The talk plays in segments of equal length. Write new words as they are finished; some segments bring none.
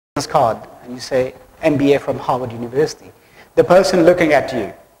business card and you say MBA from Harvard University, the person looking at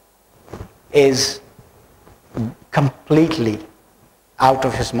you is completely out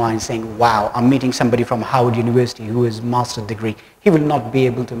of his mind saying, wow, I'm meeting somebody from Howard University who has master's degree. He will not be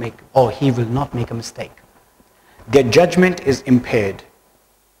able to make, or he will not make a mistake. Their judgment is impaired.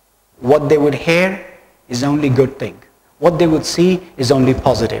 What they would hear is only good thing. What they would see is only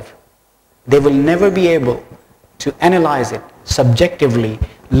positive. They will never be able to analyze it subjectively,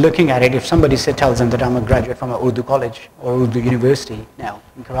 looking at it if somebody tells them that I'm a graduate from an Urdu college or Urdu university now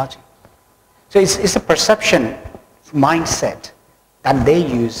in Karachi. So it's a perception mindset that they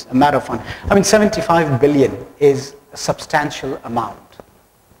use, a matter of fun. I mean, 75 billion is a substantial amount.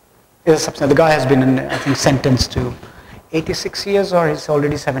 The guy has been, I think, sentenced to 86 years, or he's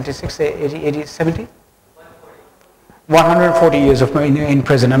already 76, 80, 70? 140 years in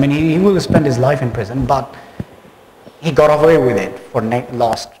prison. I mean, he will spend his life in prison, but he got away with it for the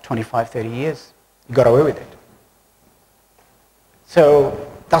last 25, 30 years. He got away with it. So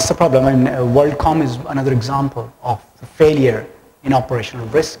that's the problem. I mean, WorldCom is another example of the failure in operational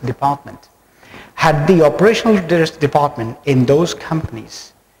risk department. Had the operational risk department in those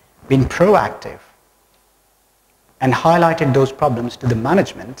companies been proactive and highlighted those problems to the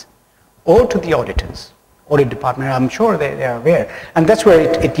management or to the auditors, audit department, I'm sure they are aware. And that's where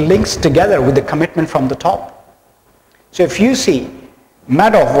it links together with the commitment from the top. So if you see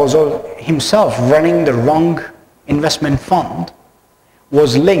Madoff was himself running the wrong investment fund,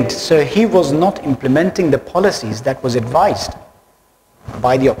 was linked, so he was not implementing the policies that was advised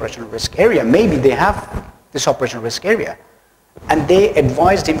by the operational risk area. Maybe they have this operational risk area and they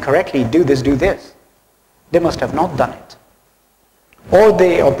advised him correctly, do this, do this. They must have not done it. Or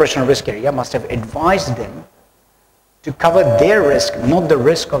the operational risk area must have advised them to cover their risk, not the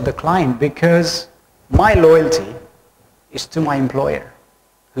risk of the client, because my loyalty is to my employer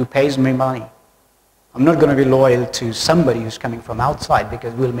who pays me money. I'm not going to be loyal to somebody who's coming from outside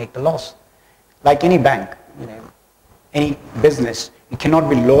because we'll make the loss. Like any bank, any business, you cannot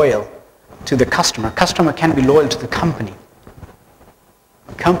be loyal to the customer. Customer can be loyal to the company.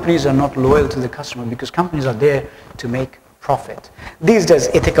 Companies are not loyal to the customer because companies are there to make profit. These days,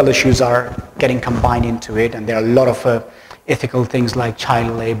 ethical issues are getting combined into it, and there are a lot of ethical things like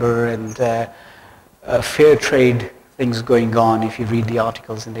child labor and fair trade things going on if you read the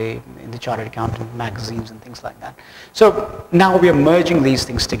articles in the chartered accountant magazines and things like that. So now we are merging these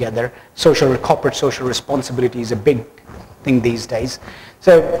things together. Corporate social responsibility is a big thing these days.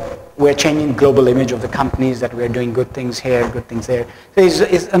 So we're changing global image of the companies, that we're doing good things here, good things there. So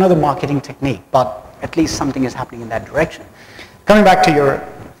it's another marketing technique, but at least something is happening in that direction. Coming back to your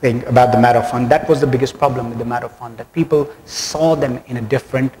thing about the Madoff fund, that was the biggest problem with the Madoff fund, that people saw them in a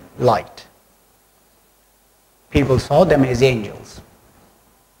different light. People saw them as angels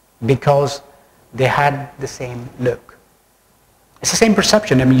because they had the same look. It's the same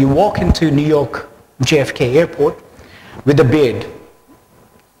perception. I mean, you walk into New York JFK airport with a beard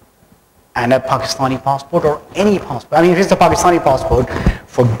and a Pakistani passport or any passport. I mean, if it's a Pakistani passport,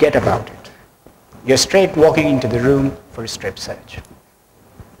 forget about it. You're straight walking into the room for a strip search.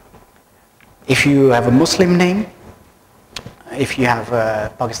 If you have a Muslim name, if you have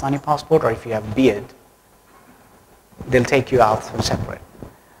a Pakistani passport, or if you have beard, they'll take you out for separate.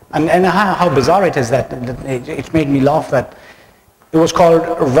 And how bizarre it is that it made me laugh that it was called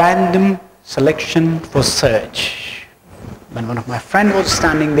random selection for search. When one of my friends was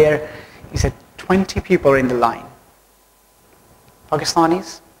standing there, he said 20 people are in the line.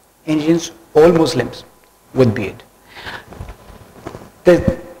 Pakistanis, Indians, all Muslims with beard.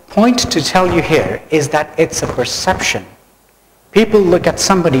 The point to tell you here is that it's a perception. People look at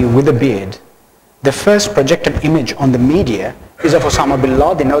somebody with a beard, the first projected image on the media is of Osama bin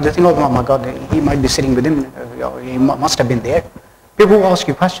Laden. Now they think, oh my God, he might be sitting with him, he must have been there. People will ask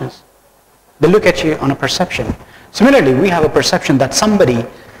you questions. They look at you on a perception. Similarly, we have a perception that somebody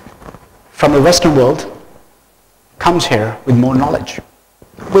from the Western world comes here with more knowledge.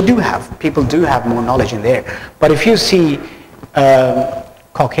 People do have more knowledge in there. But if you see a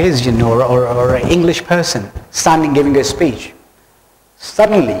Caucasian or an English person standing giving a speech,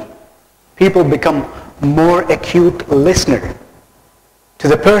 suddenly people become more acute listener to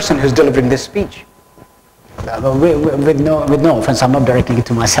the person who's delivering this speech. With no offense, I'm not directing it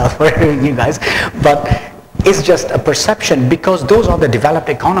to myself or you guys, but it's just a perception because those are the developed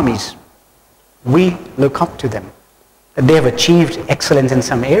economies. We look up to them. They have achieved excellence in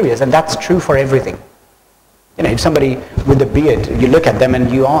some areas, and that's true for everything. If somebody with a beard, you look at them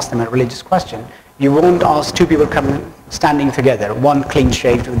and you ask them a religious question, you won't ask two people standing together, one clean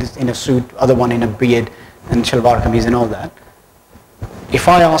shaved in a suit, other one in a beard and shalwar kameez and all that. If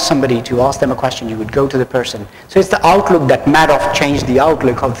I ask somebody to ask them a question, you would go to the person. So it's the outlook that Madoff changed the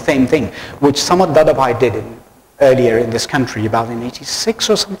outlook of the same thing, which Samad Dadabhai did earlier in this country, about in 86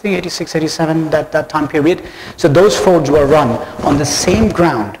 or something, 86, 87, that time period. So those frauds were run on the same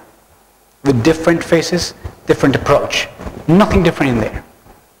ground with different faces, different approach. Nothing different in there.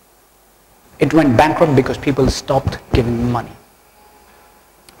 It went bankrupt because people stopped giving money.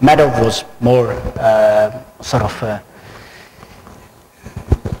 Madoff was more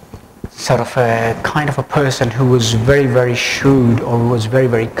kind of a person who was very, very shrewd, or was very,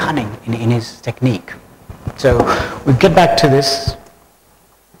 very cunning in his technique. So we get back to this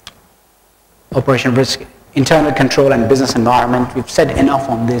operational risk, internal control and business environment. We've said enough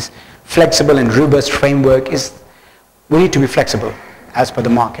on this. Flexible and robust framework is, we need to be flexible as per the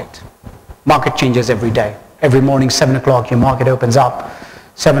market. Market changes every day. Every morning, 7 o'clock, your market opens up.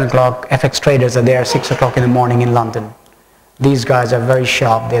 7 o'clock, FX traders are there, 6 o'clock in the morning in London. These guys are very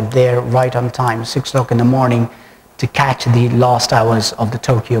sharp. They're there right on time, 6 o'clock in the morning, to catch the last hours of the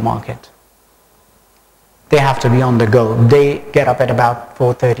Tokyo market. They have to be on the go. They get up at about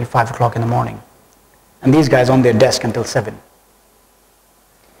 4:30, 5 o'clock in the morning. And these guys on their desk until 7.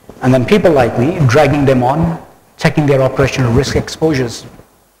 And then people like me, dragging them on, checking their operational risk exposures.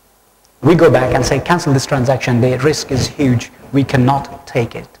 We go back and say, cancel this transaction. The risk is huge. We cannot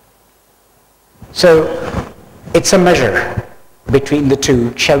take it. So it's a measure between the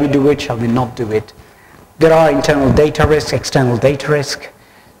two. Shall we do it? Shall we not do it? There are internal data risk, external data risk,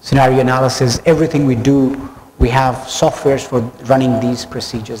 scenario analysis. Everything we do, we have softwares for running these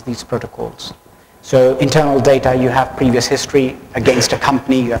procedures, these protocols. So internal data, you have previous history against a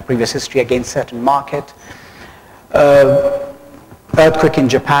company, you have previous history against certain market. Earthquake in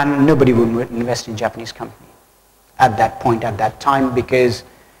Japan, nobody would invest in Japanese company at that point, at that time, because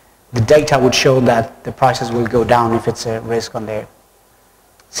the data would show that the prices will go down if it's a risk on there.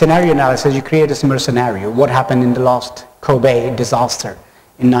 Scenario analysis, you create a similar scenario. What happened in the last Kobe disaster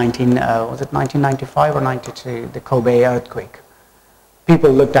in 1995 or 92, the Kobe earthquake?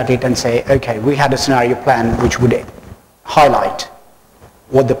 People looked at it and say, okay, we had a scenario plan which would highlight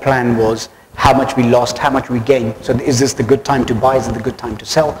what the plan was, how much we lost, how much we gained. So is this the good time to buy? Is it the good time to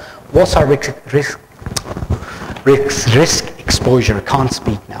sell? What's our risk exposure? Can't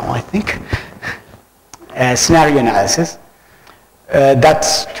speak now, I think. Scenario analysis.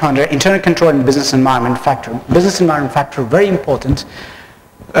 That's under internal control and business environment factor. Business environment factor, very important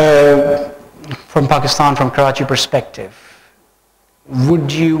from Pakistan, from Karachi perspective.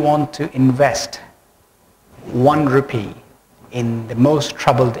 Would you want to invest 1 rupee in the most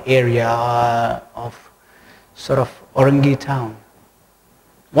troubled area of sort of Orangi town?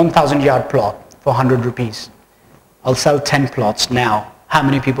 1,000-yard plot for 100 rupees. I'll sell 10 plots now. How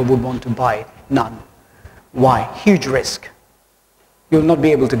many people would want to buy it? None. Why? Huge risk. You'll not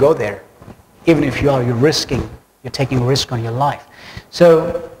be able to go there. Even if you are, you're taking a risk on your life.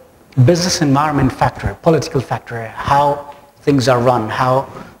 So business environment factor, political factor, how things are run, how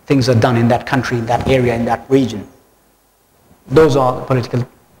things are done in that country, in that area, in that region. Those are the political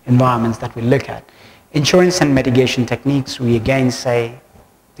environments that we look at. Insurance and mitigation techniques, we again say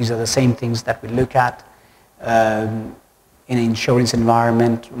these are the same things that we look at in an insurance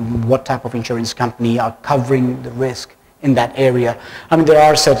environment. What type of insurance company are covering the risk in that area? I mean, there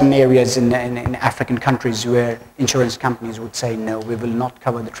are certain areas in African countries where insurance companies would say, no, we will not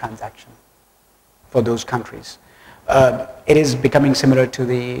cover the transaction for those countries. It is becoming similar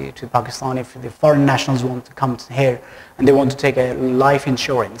to Pakistan. If the foreign nationals want to come here and they want to take a life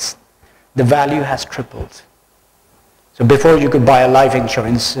insurance, the value has tripled. So before you could buy a life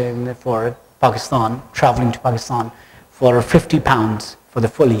insurance for Pakistan, traveling to Pakistan for £50 for the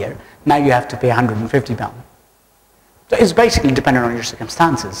full year, now you have to pay £150. So it's basically dependent on your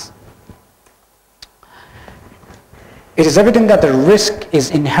circumstances. It is evident that the risk is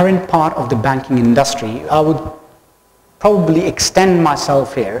inherent part of the banking industry. I would probably extend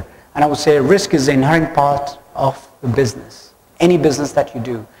myself here, and I would say risk is the inherent part of the business. Any business that you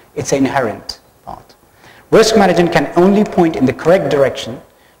do, it's an inherent part. Risk management can only point in the correct direction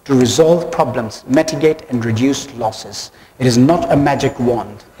to resolve problems, mitigate and reduce losses. It is not a magic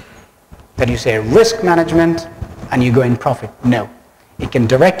wand that you say risk management and you go in profit. No. It can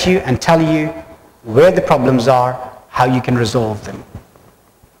direct you and tell you where the problems are, how you can resolve them.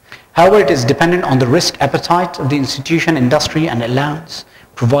 However, it is dependent on the risk appetite of the institution, industry, and allowance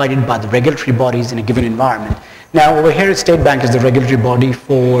provided by the regulatory bodies in a given environment. Now, over here, State Bank is the regulatory body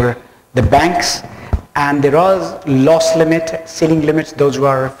for the banks, and there are loss limit, ceiling limits. Those who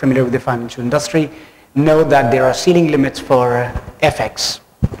are familiar with the financial industry know that there are ceiling limits for FX,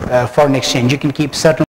 foreign exchange. You can keep certain